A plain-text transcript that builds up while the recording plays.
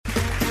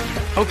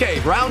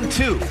Okay, round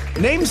two.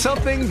 Name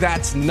something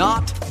that's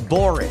not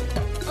boring.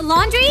 A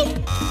laundry?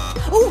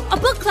 Ooh, a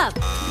book club.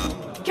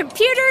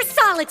 Computer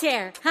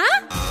solitaire,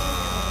 huh?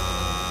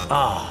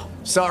 Ah,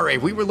 sorry,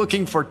 we were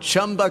looking for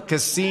Chumba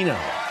Casino.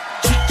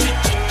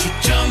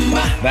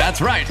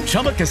 That's right,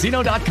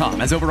 ChumbaCasino.com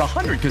has over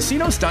 100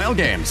 casino-style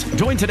games.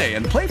 Join today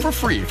and play for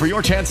free for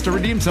your chance to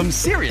redeem some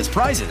serious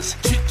prizes.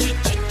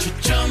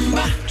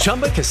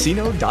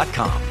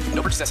 ChumbaCasino.com.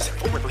 No purchase necessary.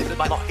 Void where prohibited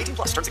by law. 18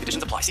 plus terms and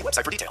conditions apply. See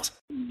website for details.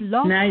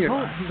 Blog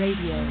Talk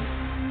Radio.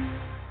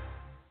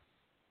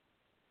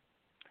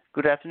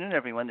 Good afternoon,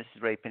 everyone. This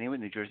is Ray Pinney with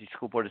New Jersey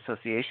School Board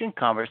Association,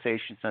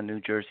 Conversations on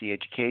New Jersey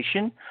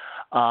Education.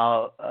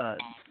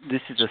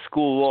 This is a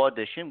school law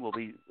edition. We'll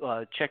be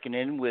checking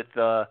in with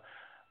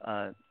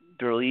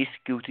Derlys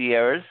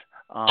Gutierrez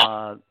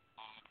on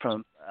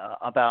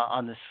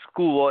the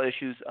school law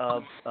issues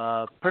of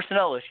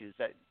personnel issues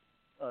that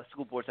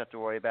school boards have to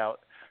worry about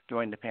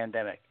during the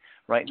pandemic.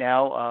 Right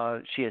now,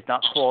 she has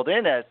not called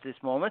in at this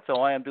moment, so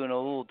I am doing a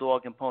little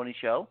dog and pony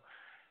show,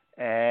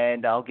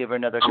 and I'll give her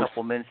another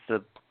couple minutes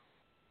to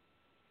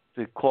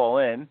call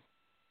in,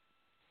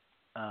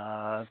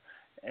 and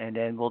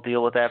then we'll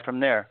deal with that from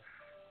there.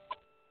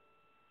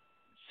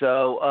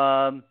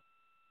 So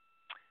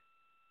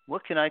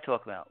what can I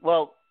talk about?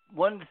 Well,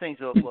 one of the things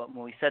when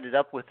we set it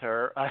up with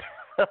her,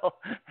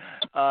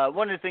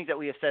 one of the things that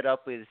we have set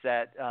up is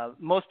that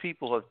most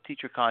people have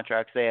teacher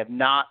contracts. They have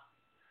not,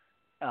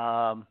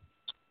 from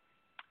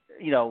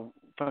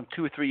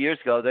 2 or 3 years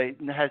ago, it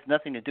has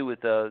nothing to do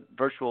with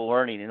virtual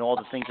learning and all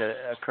the things that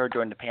occurred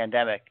during the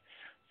pandemic.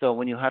 So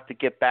when you have to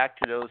get back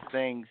to those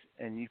things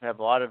and you have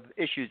a lot of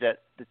issues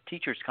that the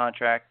teacher's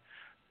contract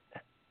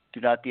do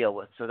not deal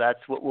with. So that's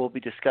what we'll be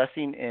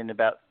discussing in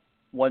about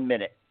 1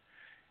 minute.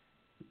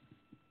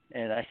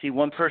 And I see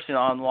one person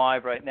on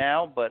live right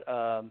now, but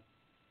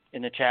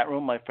in the chat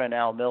room, my friend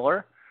Al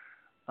Miller.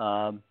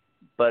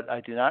 But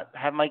I do not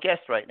have my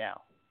guest right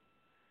now.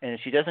 And if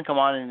she doesn't come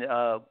on in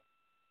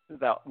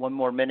about 1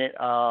 more minute,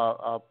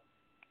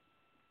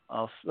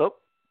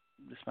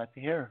 this might be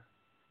here.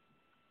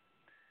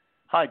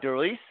 Hi,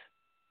 Derlys.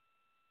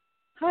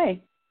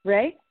 Hi,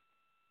 Ray.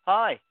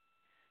 Hi.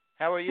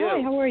 How are you?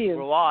 Hi, how are you?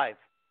 We're live.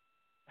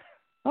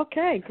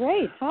 Okay,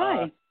 great.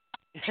 Hi.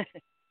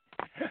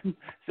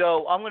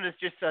 So I'm going to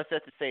just set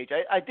the stage.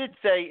 I did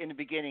say in the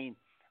beginning,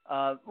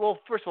 well,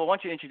 first of all, I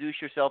want you to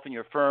introduce yourself and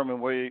your firm and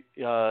where,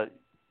 how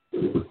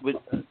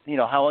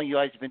long you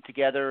guys have been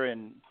together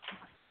and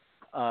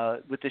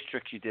what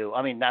districts you do.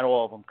 I mean, not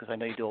all of them because I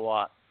know you do a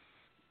lot.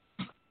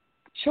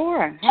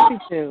 Sure, happy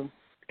to.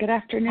 Good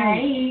afternoon. Hi,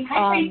 Tracy.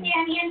 I'm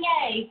Ian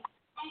Yay.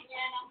 Hi,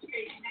 Jen. I'm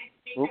Tracy. Nice to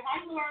meet you. Hi,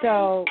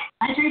 Laura.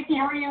 Hi, Tracy.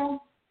 How are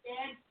you?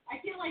 Good. I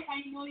feel like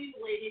I know you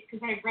ladies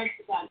because I've read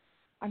the book.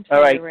 I'm sorry,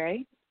 all right.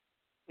 Ray.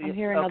 I'm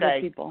hearing okay.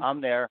 other people.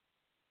 I'm there.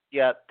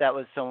 Yeah, that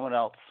was someone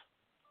else.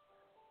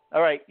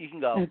 All right, you can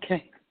go.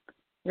 Okay.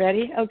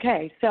 Ready?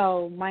 Okay.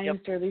 So my name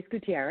is Derlys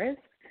Gutierrez,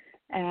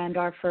 and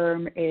our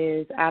firm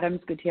is Adams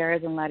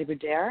Gutierrez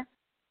Lattiboudere.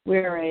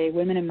 We're a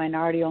women and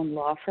minority-owned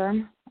law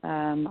firm.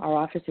 Our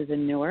office is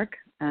in Newark,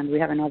 and we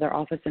have another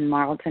office in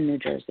Marlton, New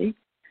Jersey.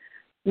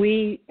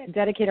 We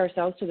dedicate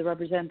ourselves to the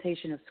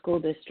representation of school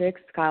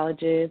districts,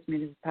 colleges,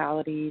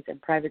 municipalities, and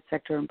private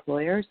sector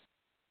employers.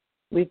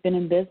 We've been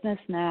in business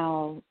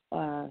now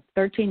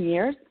 13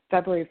 years.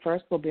 February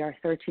 1st will be our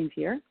 13th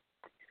year,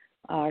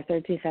 our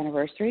 13th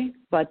anniversary.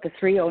 But the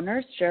three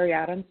owners, Sherry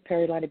Adams,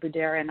 Perry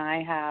Lattiboudere, and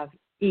I have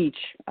each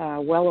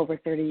well over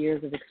 30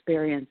 years of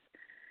experience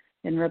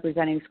in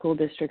representing school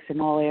districts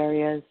in all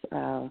areas.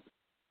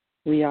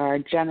 We are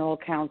general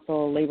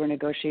counsel, labor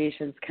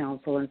negotiations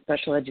counsel, and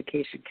special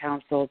education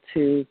counsel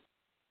to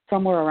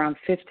somewhere around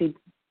 50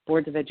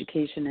 boards of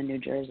education in New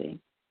Jersey.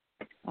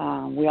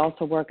 We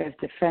also work as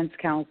defense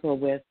counsel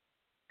with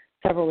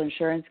several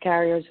insurance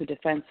carriers who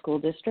defend school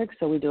districts,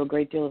 so we do a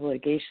great deal of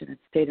litigation at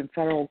state and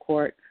federal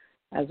court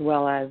as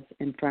well as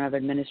in front of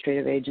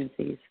administrative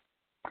agencies.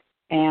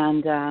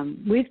 And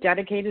we've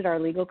dedicated our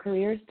legal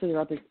careers to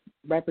the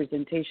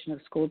representation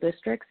of school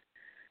districts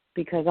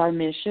because our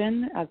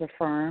mission as a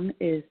firm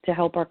is to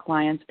help our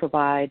clients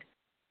provide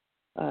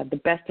the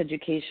best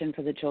education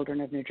for the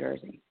children of New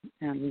Jersey.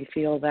 And we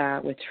feel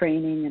that with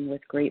training and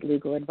with great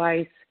legal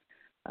advice,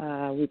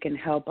 we can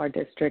help our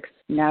districts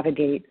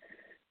navigate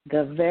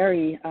the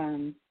very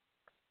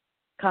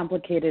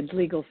complicated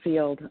legal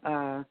field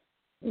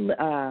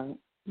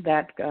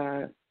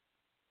that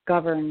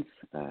governs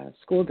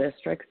school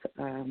districts,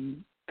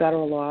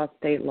 federal law,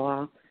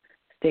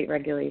 state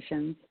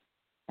regulations,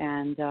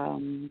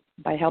 and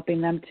by helping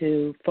them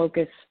to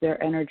focus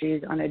their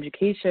energies on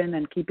education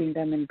and keeping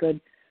them in good,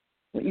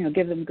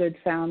 give them good,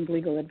 sound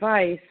legal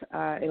advice,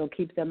 it'll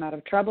keep them out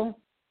of trouble,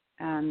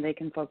 and they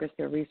can focus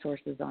their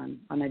resources on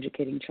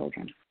educating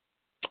children.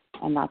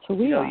 And that's who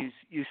we are.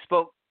 You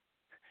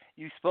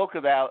spoke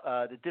about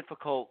the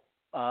difficult,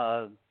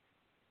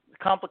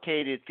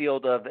 complicated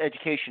field of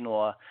education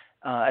law.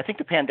 I think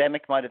the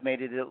pandemic might have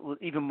made it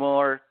even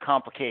more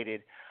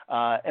complicated.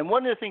 And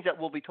one of the things that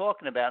we'll be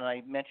talking about, and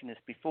I mentioned this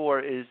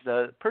before, is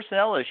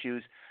personnel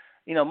issues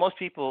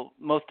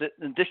most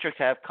districts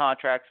have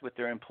contracts with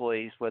their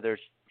employees, whether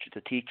it's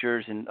the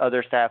teachers and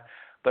other staff,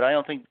 but I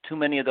don't think too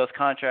many of those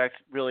contracts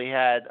really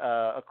had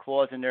a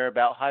clause in there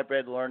about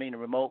hybrid learning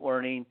and remote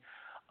learning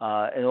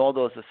and all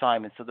those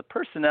assignments. So the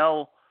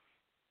personnel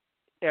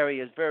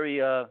area is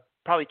very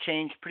probably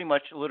changed pretty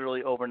much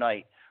literally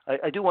overnight.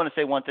 I do want to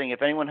say one thing.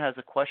 If anyone has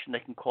a question, they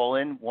can call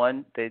in.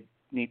 They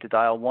need to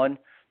dial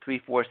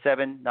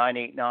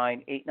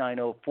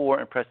 1-347-989-8904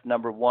 and press the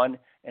number 1.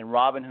 And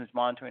Robin, who's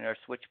monitoring our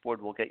switchboard,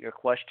 will get your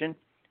question,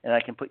 and I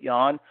can put you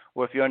on.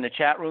 Or if you're in the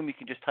chat room, you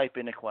can just type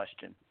in a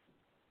question,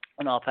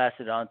 and I'll pass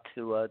it on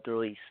to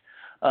Derlys.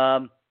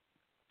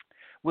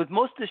 With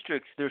most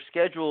districts, their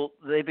schedule,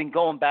 they've been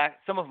going back.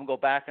 Some of them go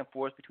back and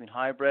forth between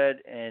hybrid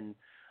and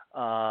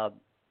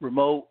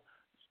remote,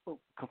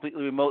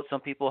 completely remote.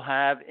 Some people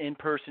have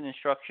in-person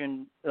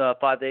instruction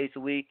 5 days a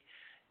week.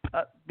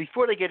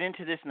 Before they get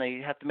into this and they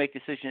have to make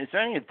decisions, is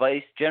there any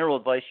advice, general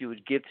advice you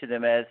would give to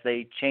them as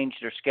they change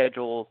their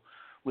schedule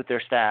with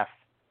their staff?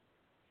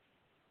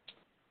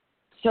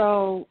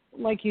 So,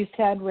 like you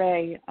said,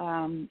 Ray,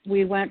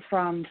 we went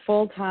from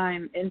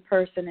full-time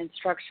in-person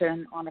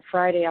instruction on a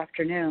Friday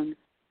afternoon,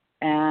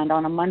 and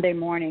on a Monday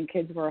morning,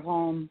 kids were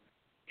home,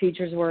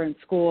 teachers were in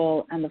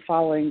school, and the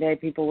following day,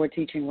 people were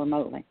teaching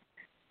remotely.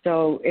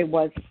 So it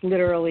was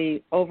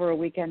literally over a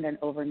weekend and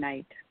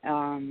overnight,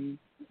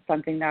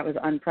 something that was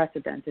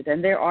unprecedented.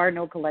 And there are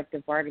no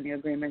collective bargaining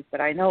agreements that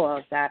I know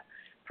of that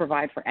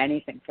provide for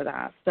anything for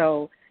that.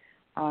 So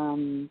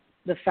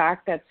the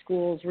fact that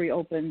schools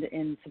reopened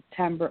in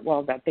September,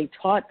 that they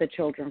taught the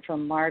children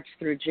from March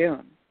through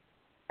June,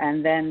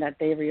 and then that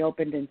they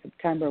reopened in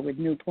September with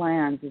new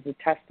plans is a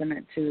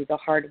testament to the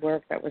hard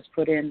work that was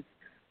put in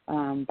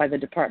by the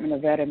Department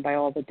of Ed and by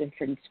all the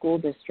different school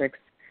districts,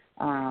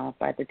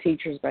 by the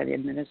teachers, by the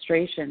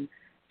administration,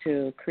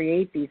 to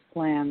create these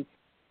plans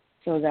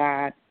so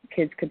that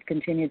kids could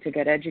continue to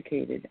get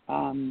educated.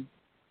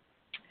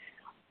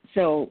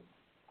 So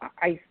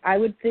I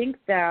would think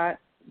that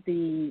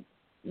the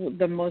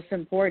most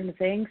important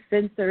thing,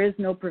 since there is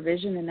no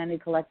provision in any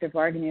collective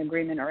bargaining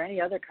agreement or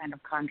any other kind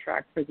of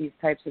contract for these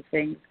types of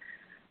things,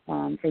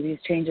 for these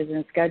changes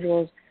in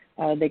schedules,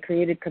 they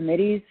created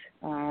committees.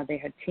 They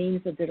had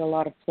teams that did a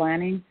lot of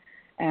planning.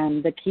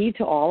 And the key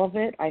to all of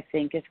it, I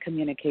think, is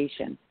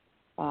communication.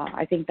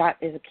 I think that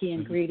is a key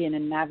ingredient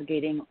in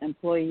navigating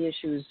employee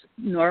issues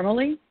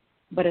normally,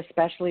 but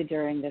especially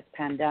during this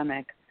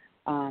pandemic.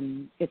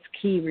 It's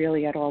key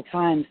really at all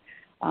times.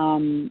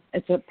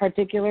 It's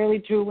particularly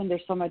true when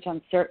there's so much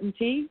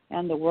uncertainty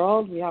in the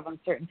world. We have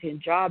uncertainty in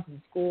jobs and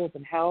schools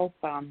and health.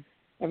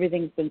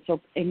 Everything's been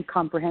so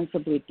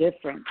incomprehensibly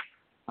different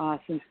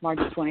since March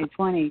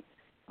 2020.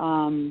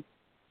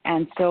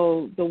 And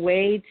so the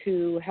way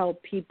to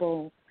help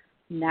people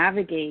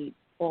navigate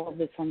all of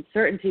this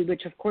uncertainty,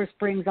 which of course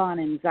brings on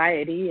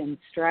anxiety and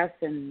stress,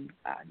 and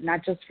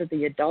not just for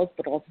the adults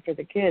but also for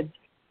the kids,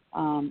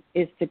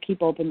 is to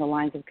keep open the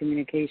lines of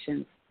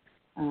communications.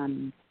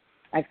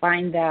 I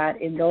find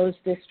that in those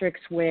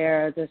districts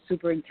where the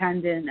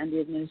superintendent and the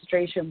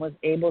administration was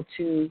able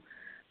to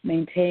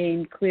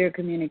maintain clear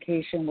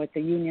communication with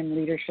the union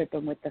leadership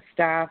and with the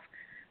staff,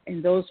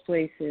 in those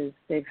places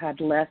they've had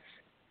less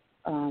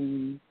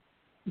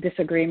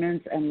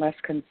disagreements and less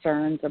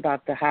concerns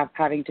about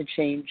having to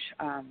change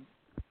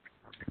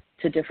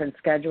to different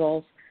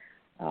schedules.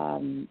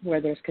 Where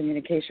there's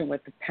communication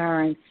with the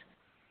parents,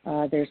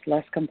 there's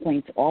less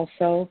complaints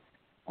also.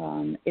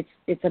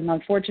 It's an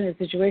unfortunate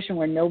situation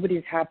where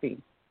nobody's happy.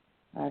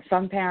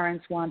 Some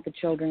parents want the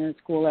children in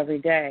school every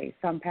day.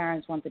 Some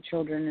parents want the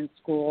children in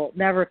school,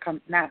 never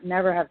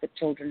have the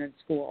children in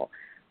school.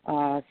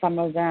 Some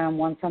of them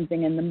want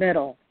something in the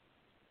middle.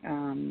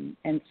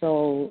 And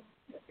so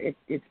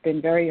it's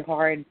been very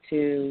hard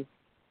to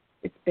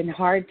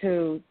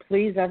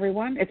please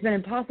everyone. It's been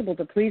impossible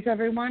to please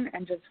everyone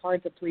and just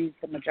hard to please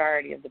the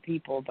majority of the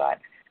people. But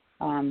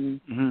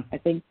I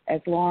think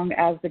as long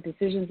as the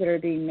decisions that are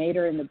being made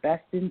are in the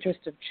best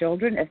interest of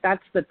children, if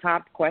that's the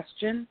top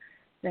question,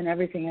 then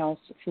everything else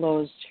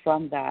flows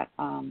from that.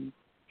 And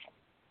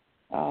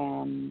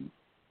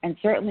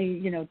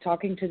certainly,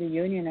 talking to the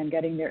union and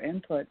getting their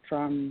input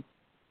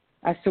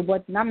as to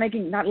what, not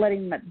letting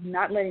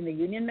the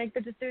union make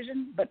the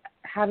decision, but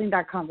having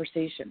that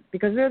conversation,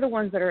 because they're the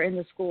ones that are in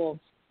the schools.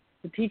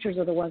 The teachers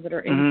are the ones that are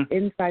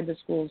inside the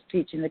schools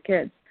teaching the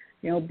kids,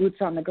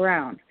 boots on the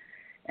ground.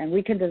 And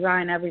we can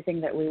design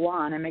everything that we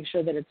want and make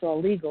sure that it's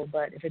all legal,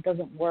 but if it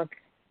doesn't work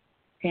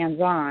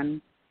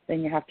hands-on,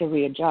 then you have to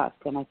readjust.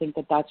 And I think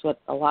that that's what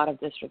a lot of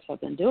districts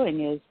have been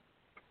doing, is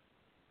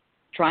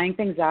trying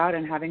things out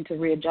and having to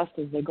readjust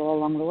as they go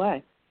along the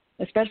way.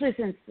 Especially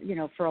since,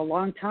 for a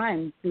long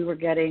time we were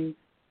getting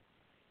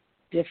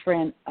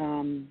different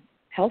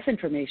health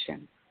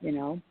information.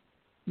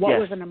 What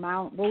was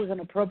an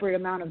appropriate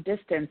amount of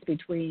distance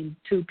between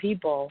two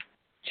people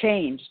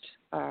changed.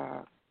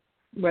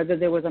 Whether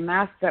there was a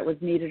mask that was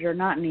needed or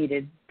not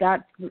needed,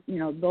 that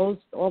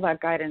all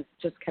that guidance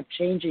just kept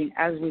changing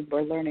as we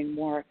were learning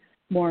more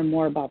and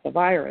more about the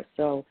virus.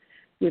 So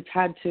we've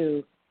had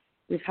to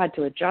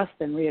adjust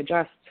and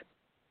readjust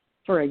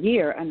for a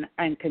year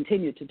and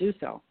continue to do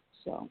so.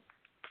 So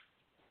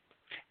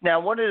now,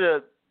 one of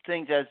the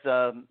things as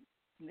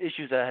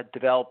issues that had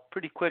developed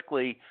pretty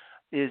quickly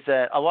is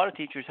that a lot of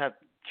teachers have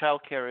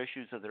child care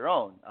issues of their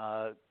own.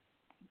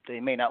 They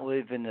may not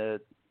live in the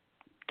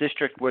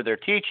district where they're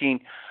teaching.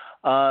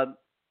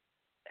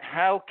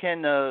 How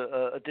can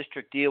a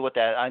district deal with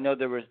that? I know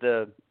there's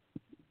a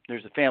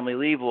family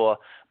leave law,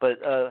 but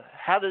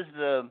how does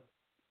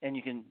and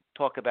you can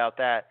talk about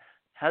that,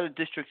 how do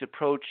districts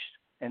approach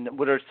and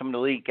what are some of the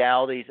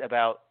legalities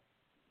about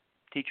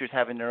teachers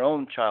having their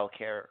own child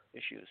care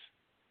issues?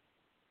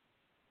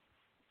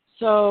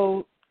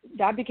 So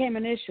that became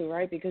an issue,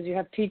 right? Because you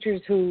have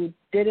teachers who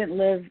didn't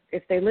live,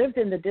 if they lived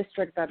in the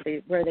district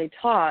where they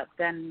taught,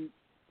 then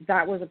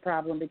that was a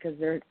problem because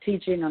they're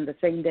teaching on the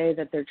same day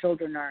that their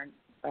children are,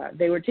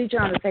 they were teaching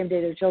on the same day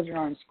their children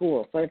are in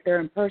school. So if they're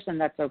in person,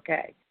 that's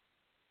okay.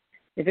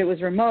 If it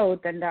was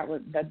remote, then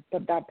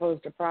that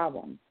posed a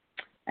problem.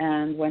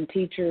 And when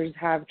teachers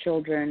have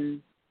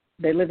children,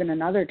 they live in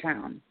another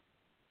town,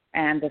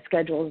 and the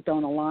schedules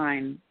don't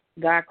align,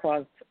 that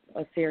caused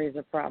a series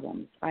of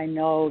problems. I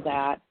know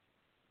that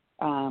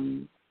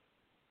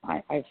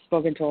I've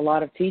spoken to a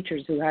lot of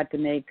teachers who had to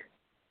make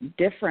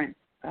different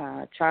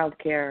child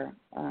care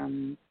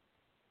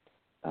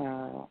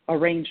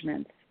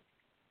arrangements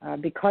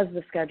because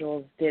the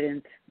schedules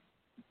didn't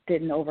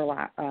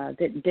overlap,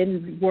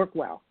 didn't work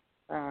well.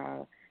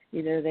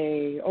 Either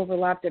they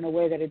overlapped in a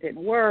way that it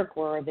didn't work,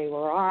 or they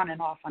were on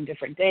and off on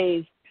different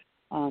days.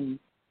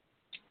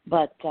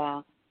 But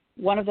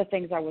one of the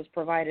things I was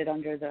provided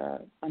under the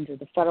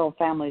Federal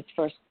Families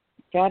First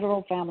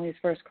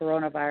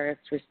Coronavirus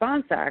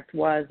Response Act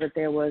was that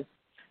there were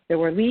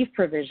leave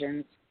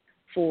provisions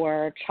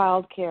for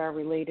child care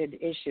related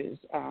issues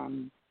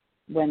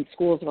when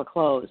schools were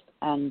closed,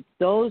 and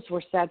those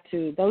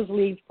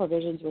leave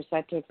provisions were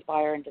set to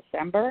expire in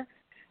December,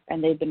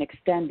 and they've been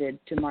extended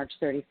to March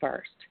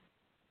 31st.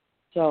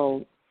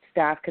 So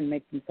staff can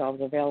make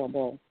themselves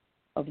available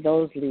of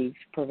those leave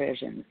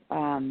provisions.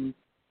 And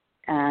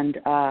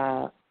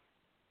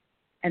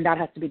that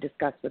has to be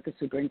discussed with the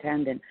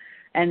superintendent.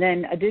 And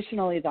then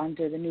additionally,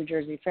 under the New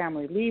Jersey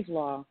Family Leave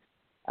Law,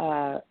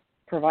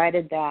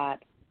 provided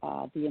that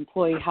the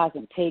employee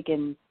hasn't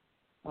taken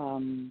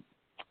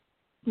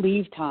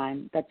leave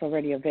time that's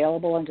already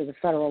available under the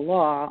federal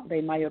law, they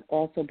might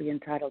also be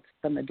entitled to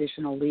some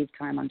additional leave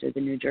time under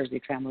the New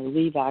Jersey Family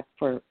Leave Act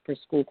for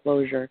school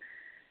closures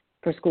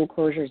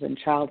and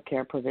child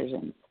care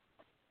provisions.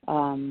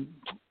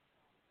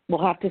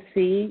 We'll have to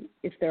see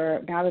if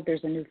now that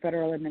there's a new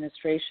federal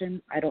administration,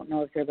 I don't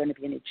know if there are going to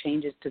be any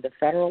changes to the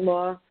federal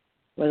law,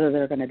 whether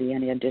there are going to be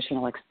any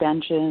additional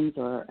extensions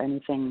or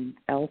anything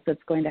else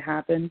that's going to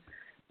happen.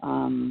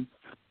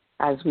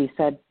 As we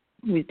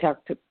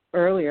talked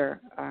earlier,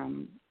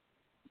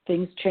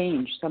 things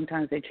change.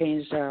 Sometimes they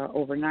change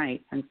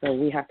overnight, and so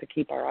we have to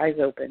keep our eyes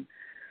open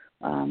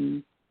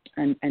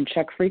and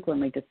check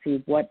frequently to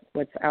see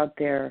what's out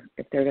there,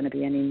 if there are going to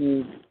be any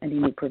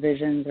new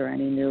provisions or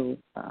any new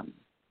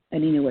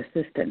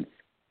assistance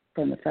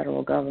from the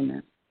federal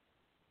government.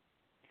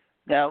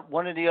 Now,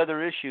 one of the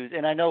other issues,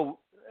 and I know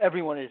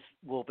everyone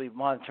will be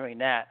monitoring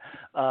that,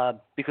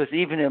 because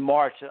even in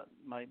March,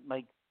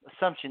 my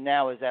assumption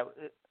now is that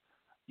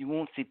you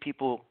won't see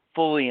people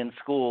fully in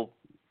school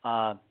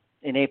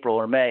in April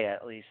or May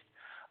at least.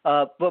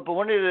 But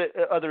one of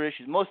the other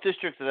issues, most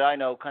districts that I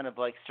know kind of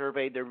like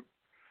surveyed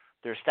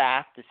their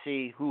staff to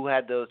see who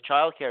had those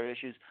child care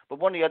issues. But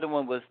one of the other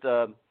one was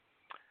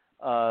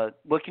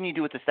what can you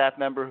do with the staff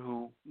member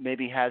who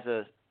maybe has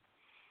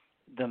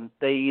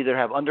they either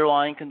have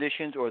underlying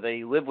conditions or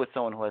they live with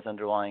someone who has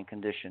underlying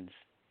conditions?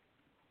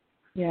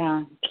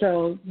 Yeah.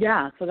 So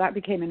that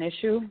became an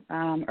issue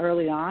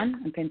early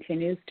on and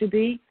continues to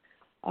be.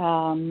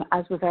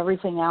 As with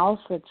everything else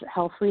that's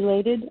health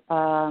related,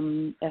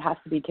 it has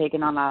to be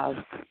taken on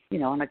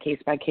a case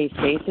by case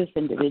basis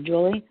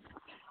individually.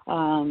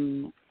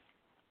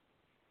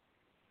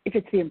 If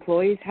it's the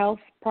employee's health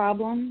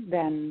problem,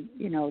 then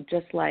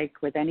just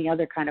like with any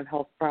other kind of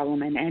health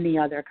problem and any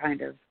other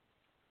kind of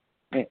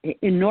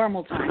in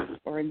normal times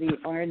or in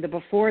the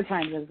before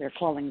times as they're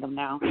calling them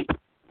now,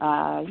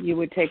 you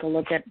would take a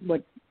look at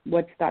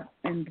what's that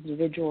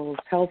individual's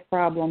health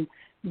problem,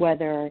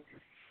 whether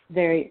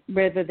they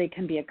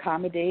can be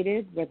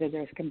accommodated, whether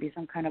there can be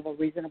some kind of a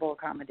reasonable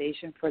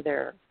accommodation for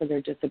their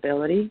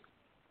disability,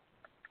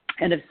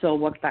 and if so,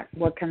 what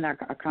can that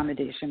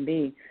accommodation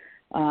be?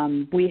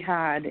 We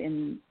had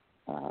in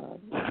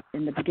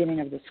the beginning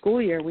of the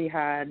school year, we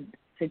had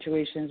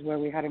situations where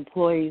we had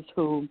employees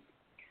who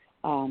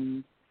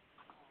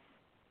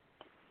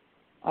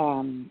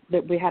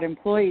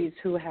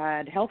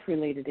had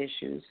health-related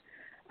issues,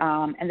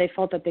 and they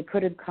felt that they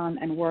couldn't come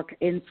and work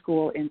in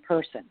school in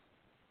person.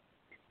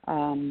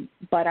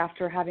 But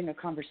after having a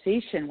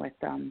conversation with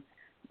them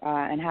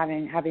and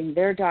having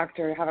their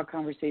doctor have a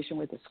conversation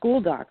with the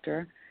school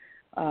doctor,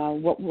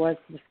 what was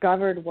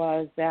discovered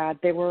was that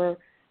there were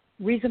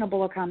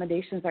reasonable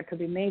accommodations that could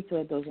be made so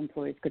that those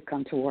employees could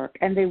come to work,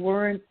 and they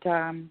weren't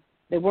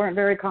They weren't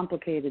very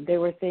complicated. They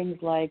were things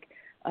like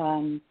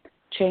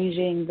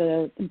changing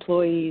the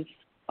employees'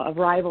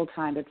 arrival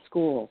time at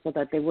school so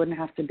that they wouldn't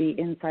have to be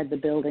inside the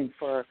building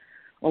for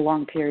a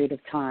long period of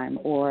time,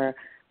 or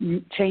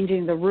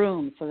changing the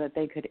room so that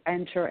they could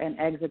enter and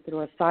exit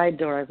through a side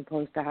door as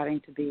opposed to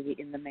having to be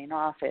in the main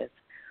office,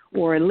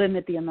 or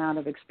limit the amount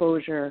of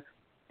exposure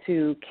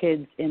to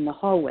kids in the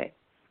hallway,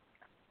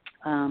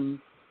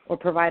 or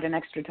provide an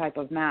extra type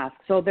of mask.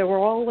 So there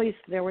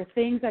were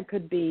things that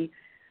could be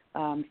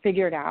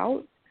figured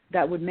out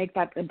that would make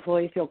that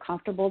employee feel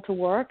comfortable to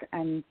work,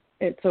 and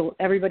so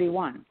everybody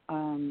won.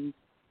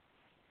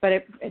 But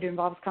it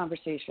involves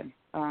conversation.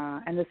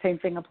 And the same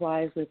thing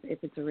applies with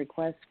if it's a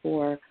request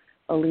for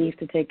a leave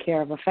to take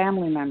care of a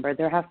family member.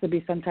 There has to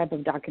be some type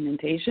of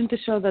documentation to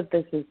show that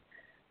this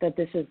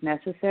is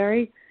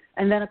necessary,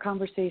 and then a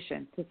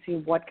conversation to see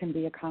what can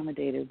be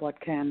accommodated, what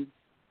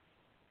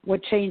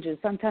changes.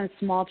 Sometimes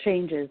small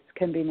changes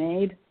can be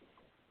made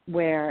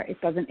where it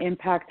doesn't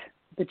impact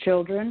the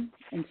children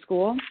in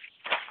school,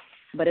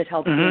 but it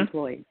helps the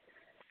employee.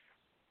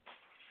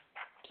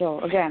 So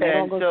again,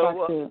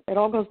 it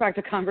all goes back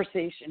to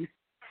conversation.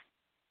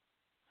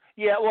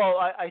 Yeah, well,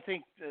 I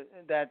think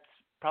that's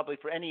probably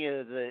for any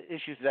of the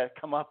issues that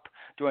come up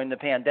during the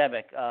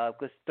pandemic,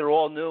 because they're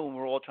all new and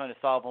we're all trying to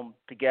solve them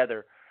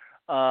together.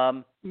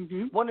 One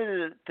of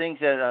the things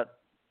that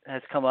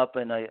has come up,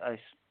 and a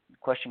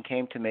question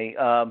came to me,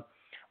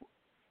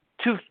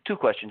 two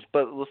questions,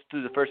 but let's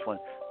do the first one.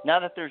 Now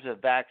that there's a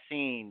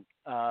vaccine,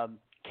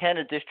 can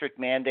a district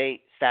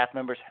mandate staff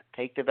members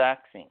take the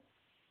vaccine?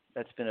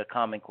 That's been a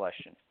common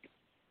question.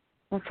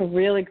 That's a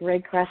really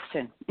great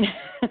question.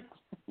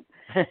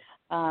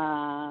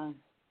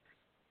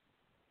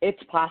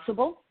 It's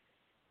possible.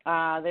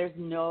 There's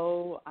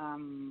no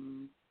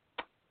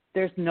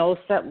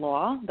set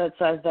law that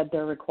says that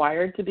they're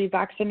required to be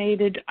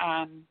vaccinated,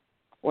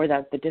 or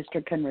that the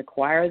district can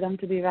require them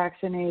to be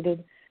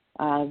vaccinated.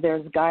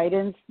 There's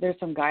guidance. There's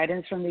some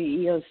guidance from the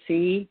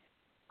EOC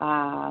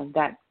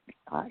that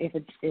if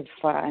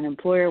an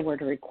employer were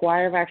to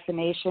require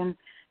vaccination,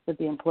 that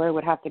the employer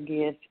would have to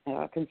give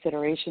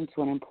consideration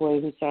to an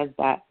employee who says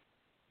that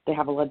they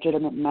have a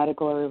legitimate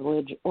medical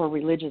or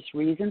religious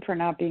reason for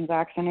not being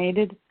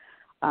vaccinated.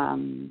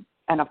 And,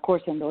 of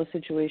course, in those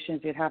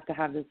situations, you'd have to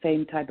have the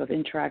same type of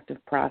interactive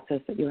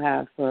process that you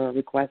have for a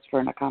request for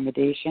an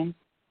accommodation.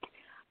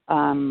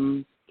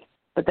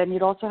 But then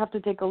you'd also have to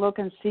take a look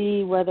and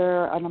see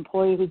whether an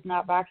employee who's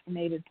not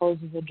vaccinated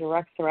poses a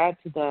direct threat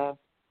to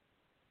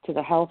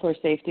the health or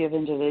safety of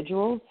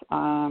individuals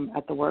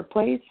at the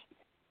workplace.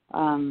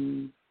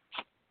 And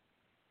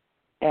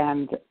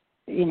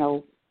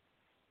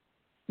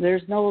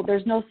there's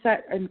no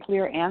set and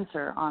clear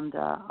answer on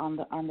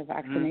the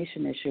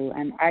vaccination issue,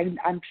 and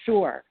I'm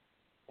sure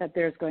that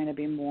there's going to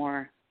be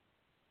more.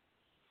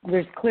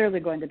 There's clearly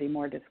going to be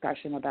more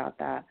discussion about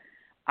that.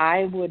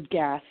 I would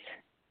guess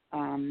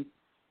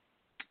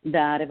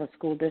that if a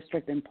school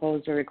district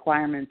imposed a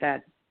requirement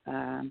that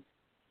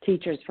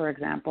teachers, for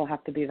example,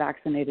 have to be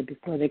vaccinated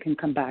before they can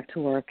come back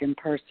to work in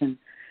person,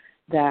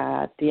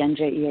 that the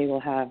NJEA will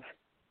have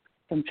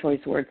some choice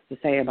words to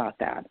say about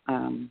that,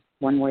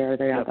 one way or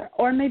the other.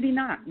 Or maybe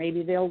not.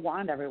 Maybe they'll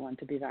want everyone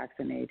to be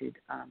vaccinated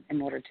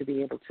in order to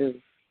be able to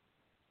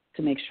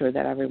make sure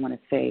that everyone is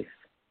safe.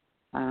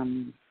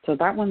 So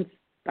that one's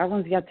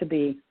yet to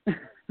be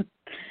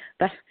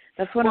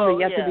that's one of the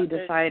yet to be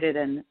decided,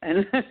 and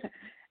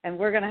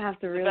we're going to have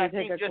to really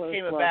take a close look. The vaccine just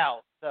came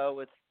about,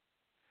 so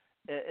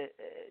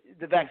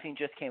the vaccine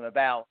just came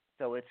about,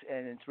 so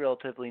it's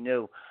relatively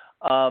new.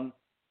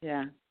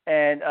 Yeah.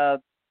 And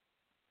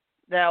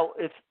now,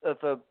 if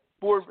a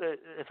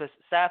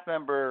staff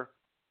member,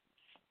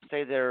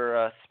 say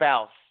their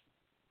spouse,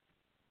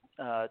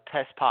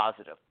 tests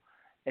positive,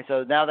 and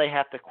so now they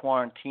have to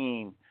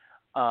quarantine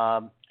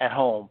at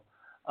home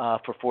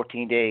for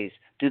 14 days,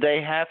 do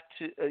they have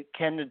to?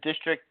 Can the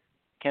district?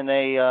 Can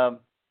they?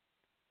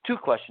 Two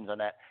questions on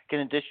that. Can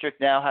the district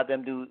now have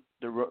them do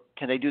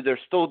Can they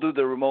still do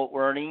the remote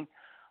learning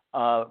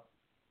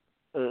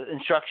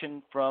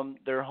instruction from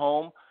their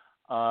home?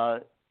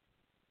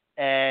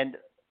 And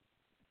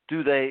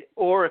do they,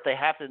 or if they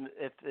have to,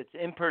 if it's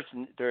in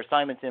person, their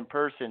assignments in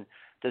person,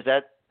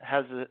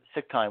 how's the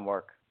sick time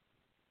work?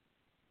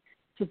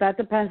 So that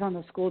depends on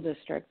the school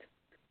district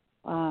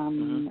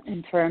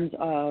in terms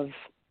of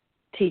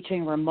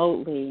teaching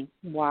remotely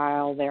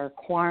while they're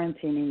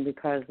quarantining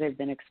because they've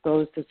been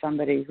exposed to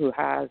somebody who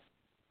has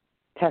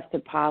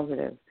tested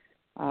positive.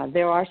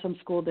 There are some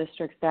school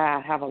districts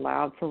that have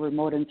allowed for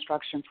remote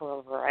instruction for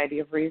a variety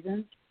of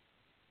reasons,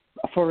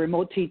 for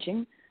remote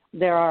teaching.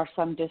 There are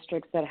some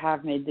districts that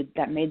made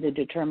the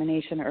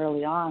determination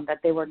early on that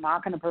they were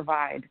not going to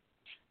provide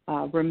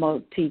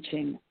remote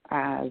teaching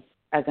as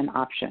an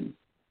option.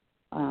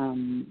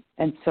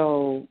 And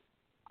so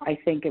I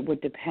think it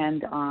would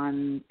depends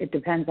on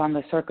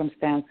the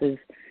circumstances.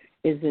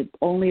 Is it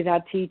only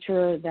that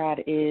teacher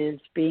that is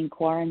being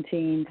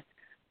quarantined?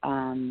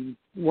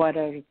 What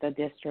are the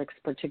district's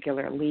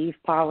particular leave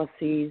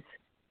policies?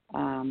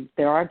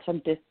 There are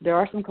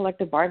some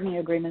collective bargaining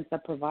agreements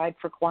that provide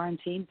for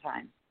quarantine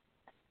time,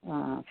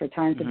 for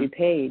time to be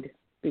paid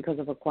because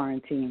of a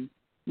quarantine.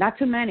 Not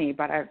too many,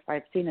 but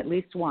I've seen at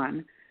least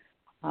one.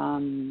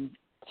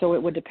 So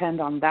it would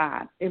depend on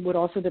that. It would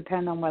also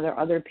depend on whether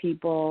other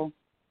people,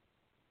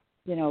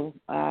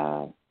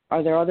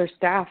 are there other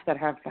staff that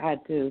have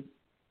had to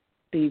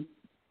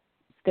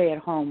stay at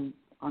home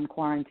on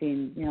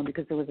quarantine,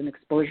 because there was an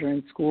exposure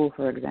in school,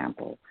 for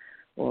example,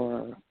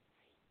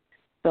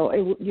 so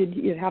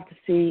you'd have to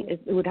see.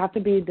 It would have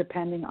to be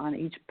depending on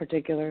each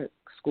particular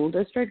school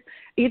district.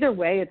 Either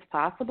way, it's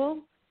possible.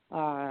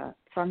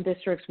 Some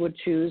districts would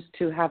choose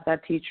to have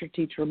that teacher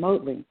teach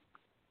remotely.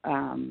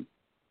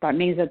 That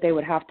means that they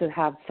would have to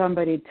have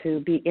somebody to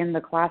be in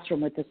the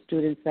classroom with the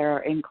students that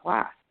are in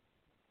class.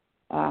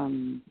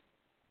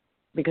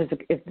 Because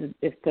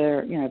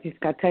if you've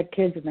got 10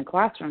 kids in the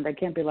classroom, they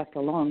can't be left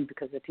alone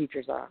because the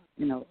teachers are,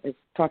 is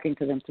talking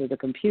to them through the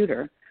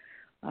computer.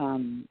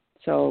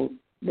 So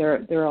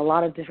there are a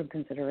lot of different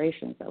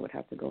considerations that would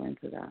have to go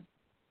into that.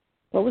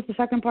 What was the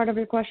second part of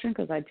your question?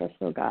 Because I just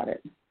forgot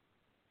it.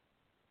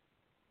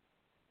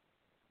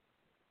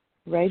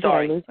 Ray,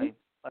 sorry. Did I lose you?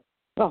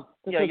 Yeah,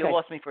 okay. You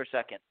lost me for a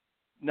second.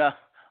 No,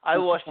 I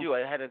lost you. I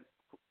had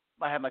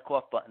my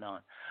cough button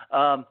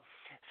on.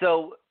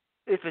 So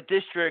if a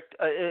district,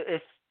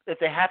 if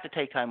they have to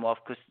take time off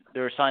because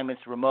their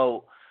assignment's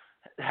remote,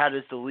 how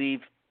does the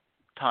leave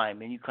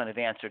time? And you kind of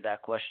answered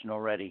that question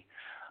already.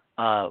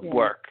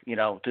 Work.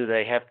 Do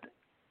they have?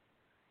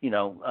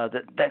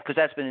 Because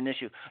that's been an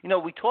issue.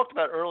 We talked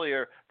about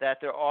earlier that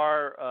there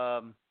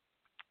are,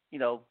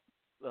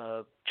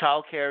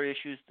 child care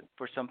issues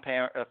for some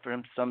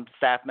for some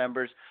staff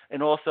members,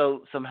 and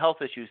also some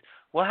health issues.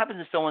 What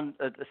happens if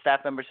a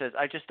staff member says,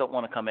 "I just don't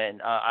want to come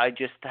in. I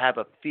just have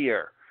a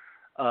fear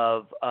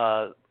of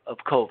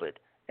COVID,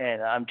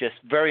 and I'm just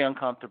very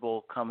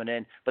uncomfortable coming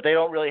in," but they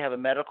don't really have a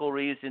medical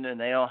reason and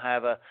they don't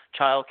have a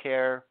child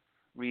care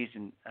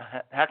reason.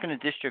 How can a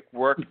district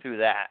work through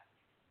that?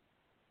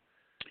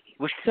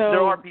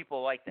 There are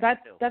people like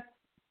that too.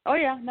 Oh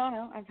yeah,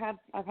 no. I've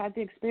had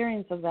the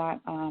experience of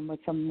that with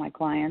some of my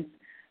clients.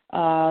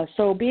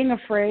 So being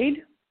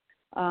afraid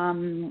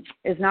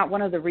is not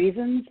one of the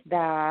reasons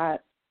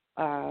that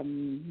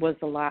was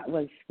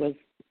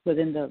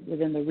within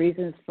the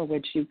reasons for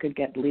which you could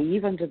get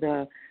leave under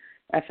the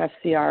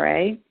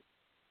FFCRA.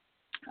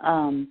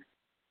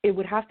 It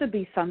would have to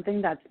be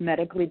something that's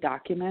medically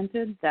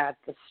documented, that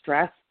the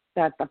stress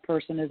that the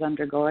person is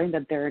undergoing,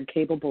 that they're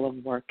incapable of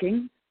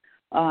working,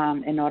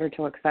 in order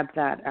to accept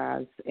that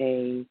as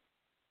a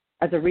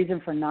reason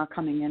for not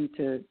coming in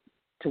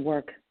to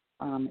work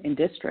in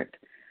district.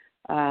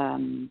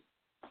 In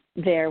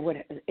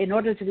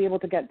order to be able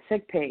to get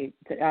sick days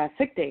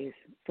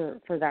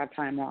for that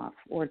time off,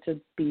 or to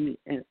be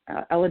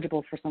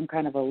eligible for some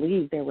kind of a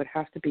leave, there would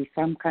have to be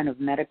some kind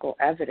of medical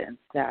evidence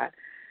that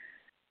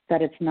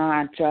it's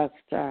not just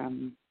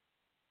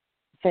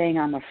saying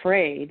I'm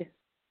afraid,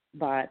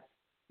 but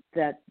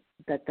that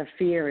the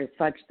fear is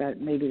such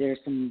that maybe there's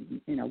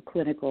some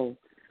clinical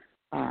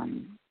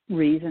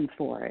reason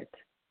for it.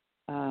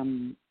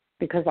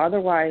 Because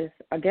otherwise,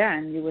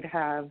 again, you would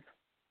have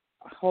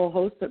a whole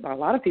host of, a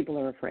lot of people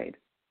are afraid.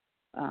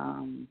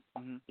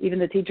 Even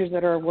the teachers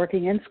that are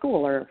working in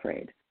school are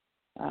afraid.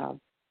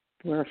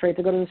 We're afraid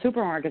to go to the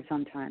supermarket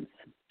sometimes.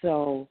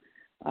 So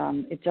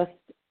it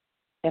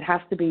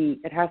has to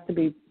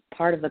be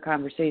part of the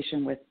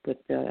conversation with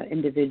the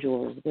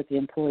individuals, with the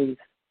employees,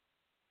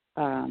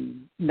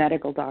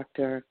 medical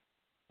doctor,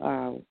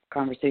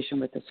 conversation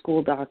with the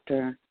school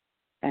doctor,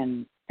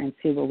 and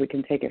see where we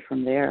can take it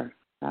from there.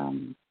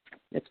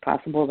 It's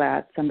possible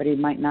that somebody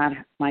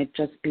might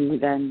just be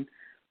then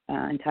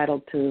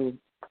entitled to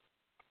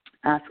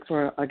ask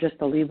for just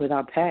a leave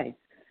without pay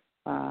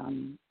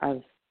as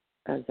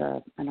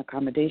an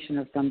accommodation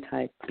of some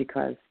type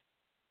because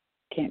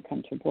can't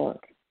come to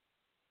work.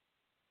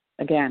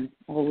 Again,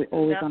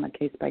 always on a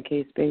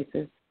case-by-case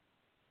basis.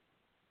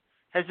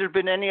 Has there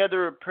been any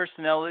other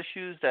personnel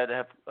issues that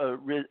have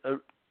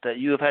that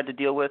you have had to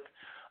deal with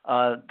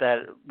that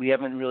we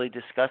haven't really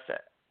discussed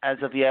as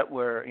of yet?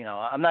 Where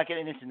I'm not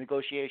getting into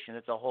negotiation;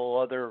 it's a whole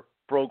other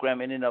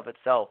program in and of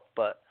itself.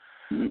 But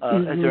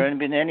has there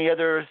been any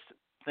other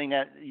thing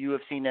that you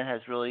have seen that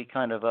has really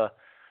kind of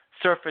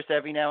surfaced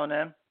every now and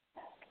then?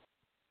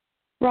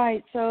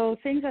 Right. So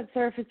things that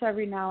surface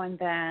every now and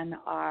then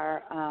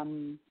are,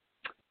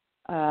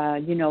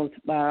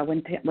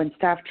 when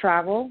staff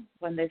travel,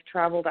 when they've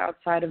traveled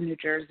outside of New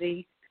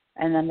Jersey,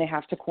 and then they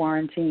have to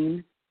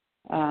quarantine,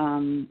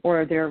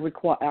 or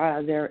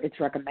it's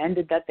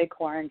recommended that they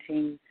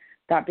quarantine.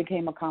 That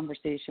became a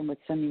conversation with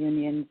some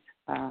unions.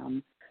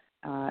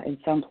 In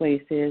some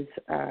places,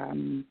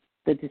 the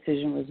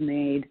decision was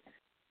made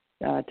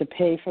to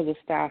pay for the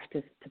staff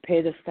to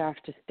pay the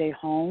staff to stay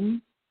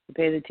home, to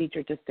pay the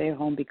teacher to stay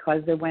home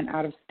because they went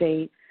out of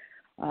state.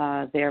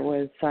 There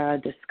was a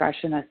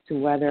discussion as to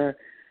whether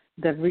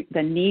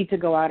the need to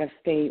go out of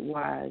state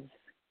was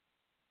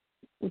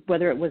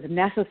whether it was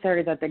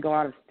necessary that they go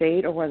out of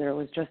state or whether it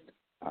was just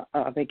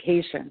a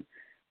vacation.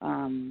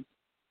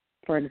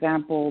 For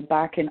example,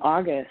 back in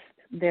August,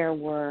 there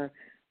were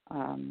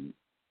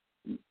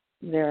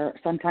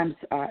sometimes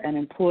an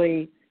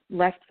employee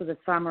left for the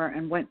summer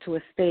and went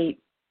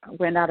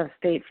out of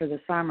state for the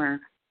summer,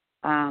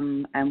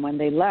 and when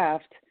they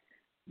left,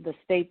 the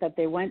state that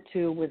they went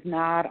to was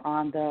not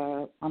on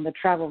the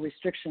travel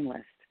restriction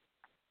list.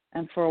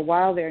 And for a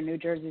while there, New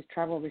Jersey's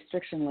travel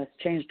restriction list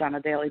changed on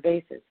a daily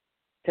basis.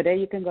 Today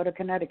you can go to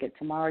Connecticut,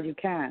 tomorrow you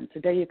can.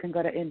 Today you can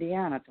go to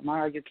Indiana,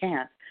 tomorrow you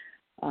can't.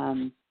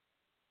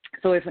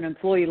 So if an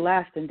employee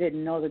left and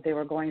didn't know that they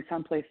were going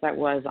someplace that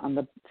was on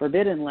the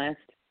forbidden list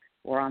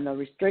or on the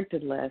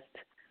restricted list,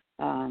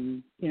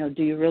 do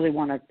you really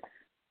want to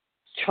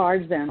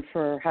charge them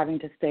for having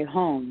to stay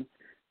home,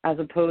 as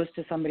opposed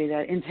to somebody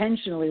that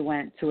intentionally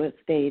went to a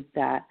state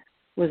that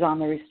was on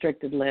the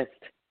restricted list,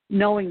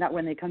 knowing that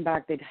when they come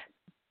back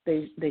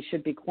they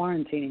should be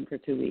quarantining for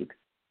 2 weeks.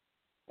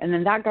 And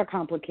then that got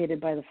complicated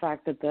by the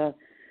fact that the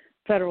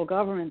federal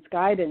government's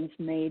guidance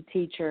made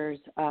teachers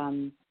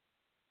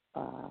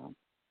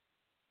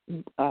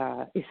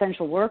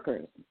essential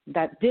workers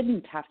that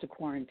didn't have to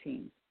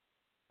quarantine.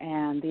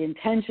 And the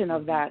intention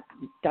of that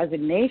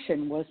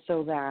designation was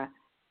so that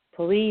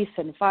police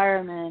and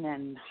firemen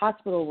and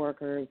hospital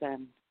workers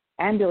and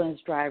ambulance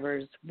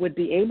drivers would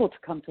be able to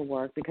come to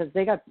work because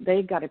they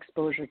got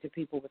exposure to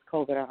people with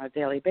COVID on a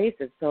daily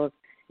basis. So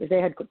if they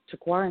had to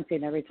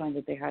quarantine every time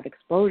that they had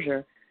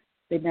exposure,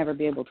 they'd never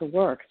be able to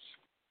work.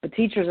 The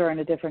teachers are in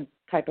a different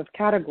type of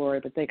category,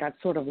 but they got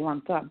sort of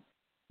lumped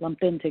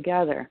in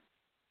together.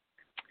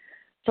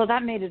 So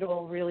that made it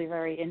all really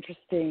very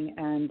interesting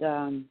and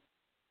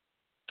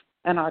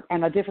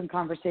a different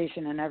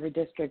conversation in every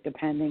district,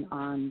 depending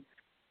on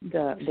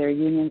their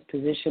union's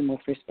position with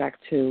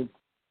respect to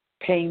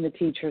paying the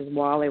teachers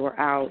while they were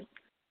out,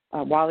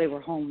 while they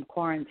were home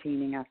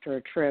quarantining after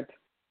a trip.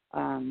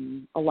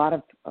 A lot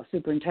of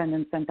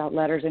superintendents sent out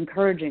letters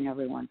encouraging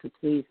everyone to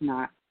please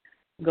not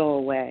go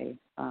away,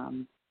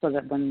 so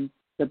that when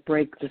the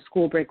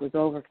school break was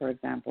over, for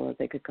example, that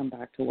they could come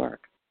back to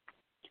work.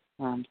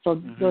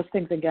 Those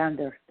things, again,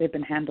 they've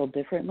been handled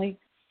differently,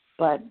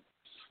 but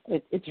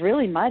it's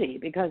really muddy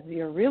because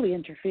you're really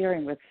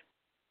interfering with.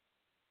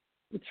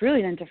 It's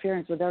really an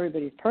interference with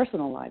everybody's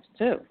personal lives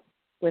too,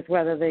 with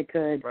whether they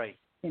could,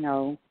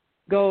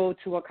 go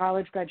to a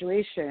college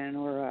graduation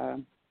or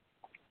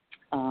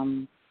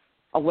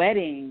a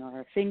wedding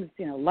or things.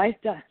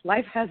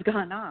 Life has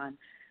gone on.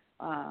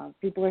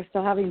 People are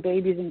still having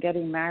babies and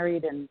getting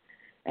married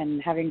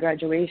and having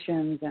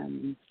graduations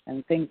and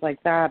things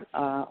like that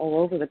all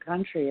over the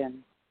country,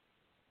 and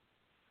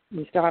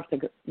we still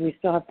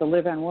have to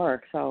live and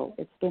work. So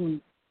it's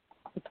been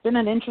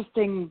an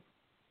interesting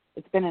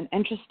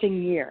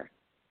year,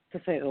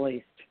 to say the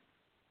least.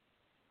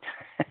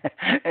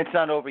 It's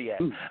not over yet.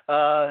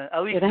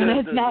 At least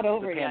it's not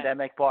over the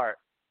pandemic part.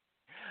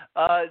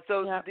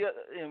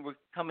 We're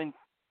coming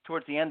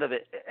towards the end of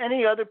it.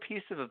 Any other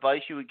piece of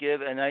advice you would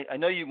give? And I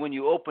know when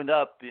you opened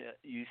up,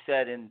 you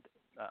said, and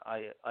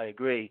I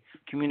agree,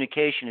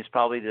 communication is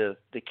probably the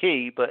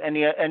key. But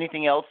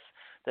anything else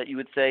that you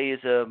would say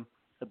is a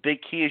big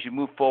key as you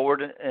move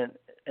forward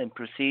and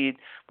proceed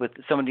with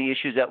some of the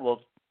issues that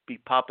will be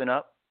popping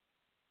up?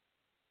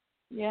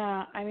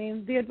 Yeah, I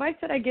mean, the advice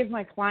that I give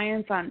my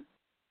clients on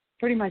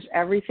pretty much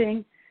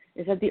everything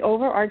is that the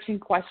overarching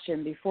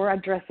question before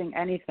addressing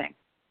anything,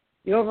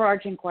 the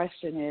overarching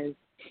question is,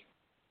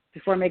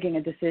 before making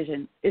a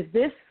decision, is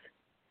this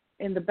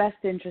in the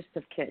best interest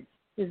of kids?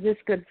 Is this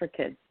good for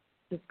kids?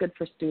 Is this good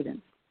for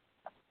students?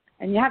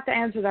 And you have to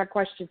answer that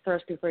question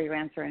first before you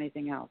answer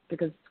anything else,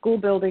 because school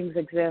buildings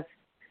exist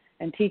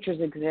and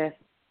teachers exist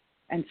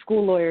and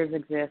school lawyers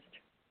exist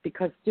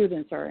because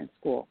students are in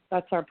school.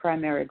 That's our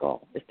primary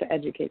goal, is to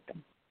educate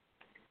them.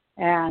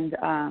 And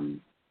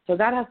so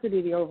that has to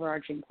be the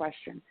overarching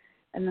question.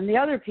 And then the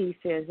other piece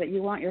is that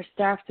you want your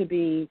staff to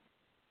be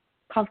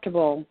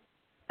comfortable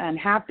and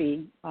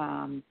happy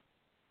and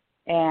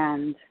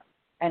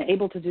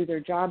able to do their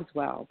jobs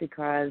well,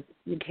 because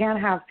you can't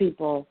have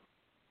people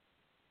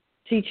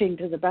teaching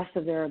to the best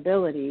of their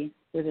ability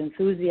with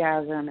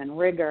enthusiasm and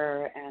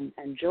rigor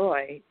and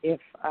joy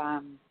if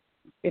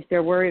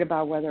they're worried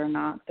about whether or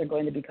not they're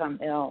going to become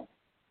ill.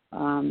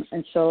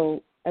 And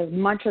so as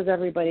much as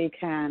everybody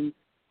can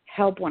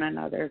help one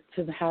another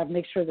to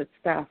make sure that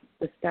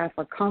the staff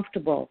are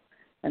comfortable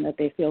and that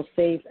they feel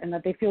safe and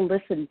that they feel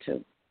listened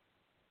to.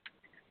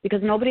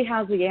 Because nobody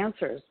has the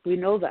answers. We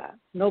know that.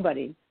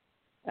 Nobody.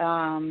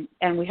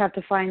 And we have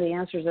to find the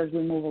answers as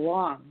we move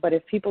along. But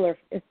if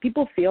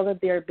people feel that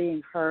they're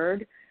being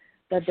heard,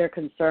 that their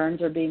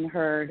concerns are being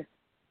heard,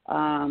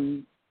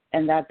 and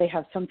that they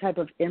have some type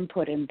of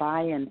input and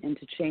buy-in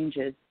into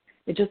changes,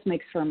 it just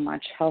makes for a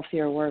much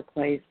healthier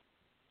workplace.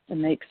 It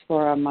makes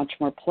for a much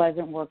more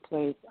pleasant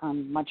workplace,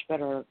 much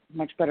better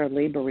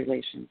labor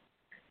relations.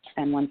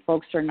 And when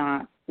folks are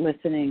not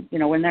listening,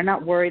 when they're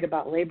not worried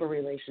about labor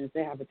relations,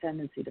 they have a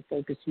tendency to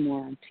focus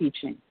more on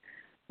teaching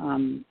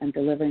and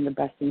delivering the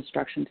best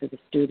instruction to the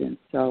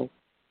students. So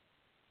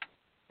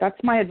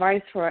That's my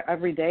advice for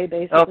every day,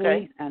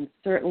 basically, and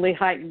certainly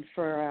heightened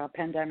for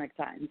pandemic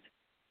times.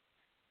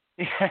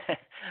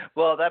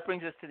 Well, that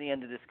brings us to the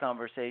end of this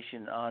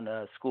conversation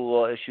on school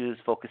law issues,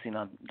 focusing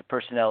on the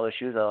personnel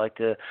issues. I'd like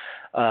to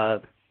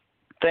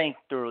thank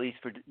Derlys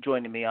for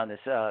joining me on this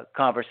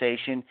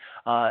conversation.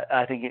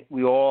 I think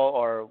we all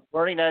are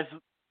learning as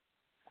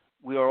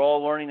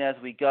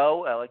we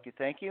go. I'd like to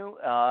thank you.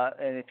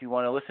 And if you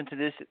want to listen to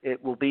this,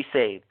 it will be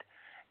saved.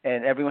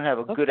 And everyone have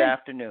a good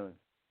afternoon.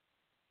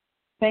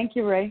 Thank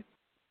you, Ray.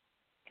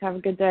 Have a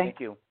good day.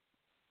 Thank you.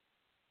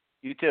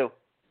 You too.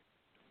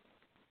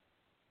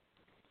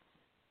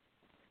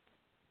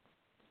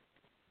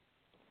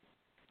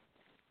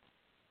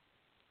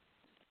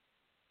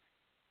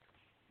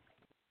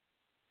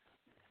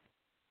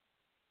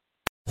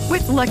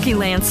 With Lucky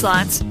Land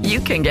Slots,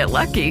 you can get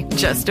lucky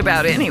just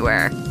about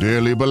anywhere.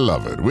 Dearly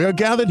beloved, we are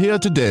gathered here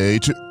today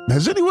to...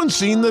 Has anyone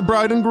seen the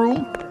bride and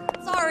groom?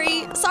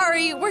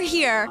 Sorry, we're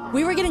here.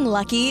 We were getting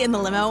lucky in the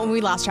limo and we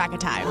lost track of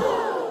time.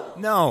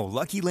 No,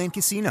 Lucky Land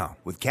Casino,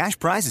 with cash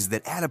prizes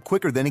that add up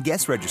quicker than a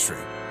guest registry.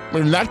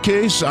 In that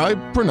case, I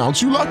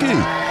pronounce you lucky.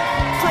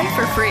 Play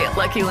for free at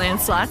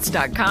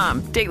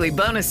LuckyLandSlots.com. Daily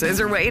bonuses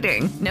are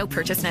waiting. No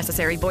purchase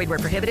necessary. Void where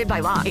prohibited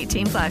by law.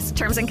 18+.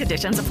 Terms and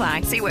conditions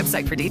apply. See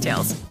website for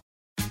details.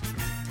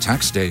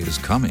 Tax day is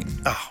coming.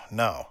 Oh,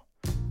 no.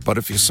 But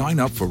if you sign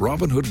up for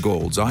Robinhood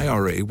Gold's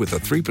IRA with a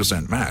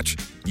 3% match,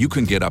 you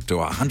can get up to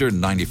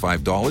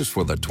 $195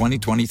 for the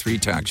 2023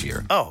 tax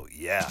year. Oh,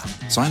 yeah.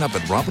 Sign up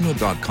at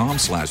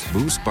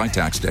Robinhood.com/boost by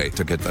tax day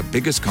to get the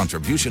biggest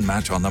contribution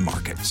match on the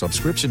market.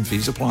 Subscription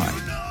fees apply.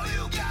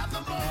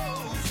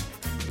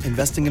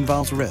 Investing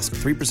involves risk.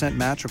 3%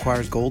 match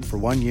requires gold for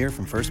 1 year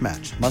from first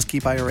match. Must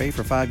keep IRA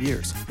for 5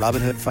 years.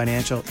 Robinhood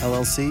Financial,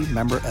 LLC,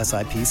 member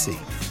SIPC.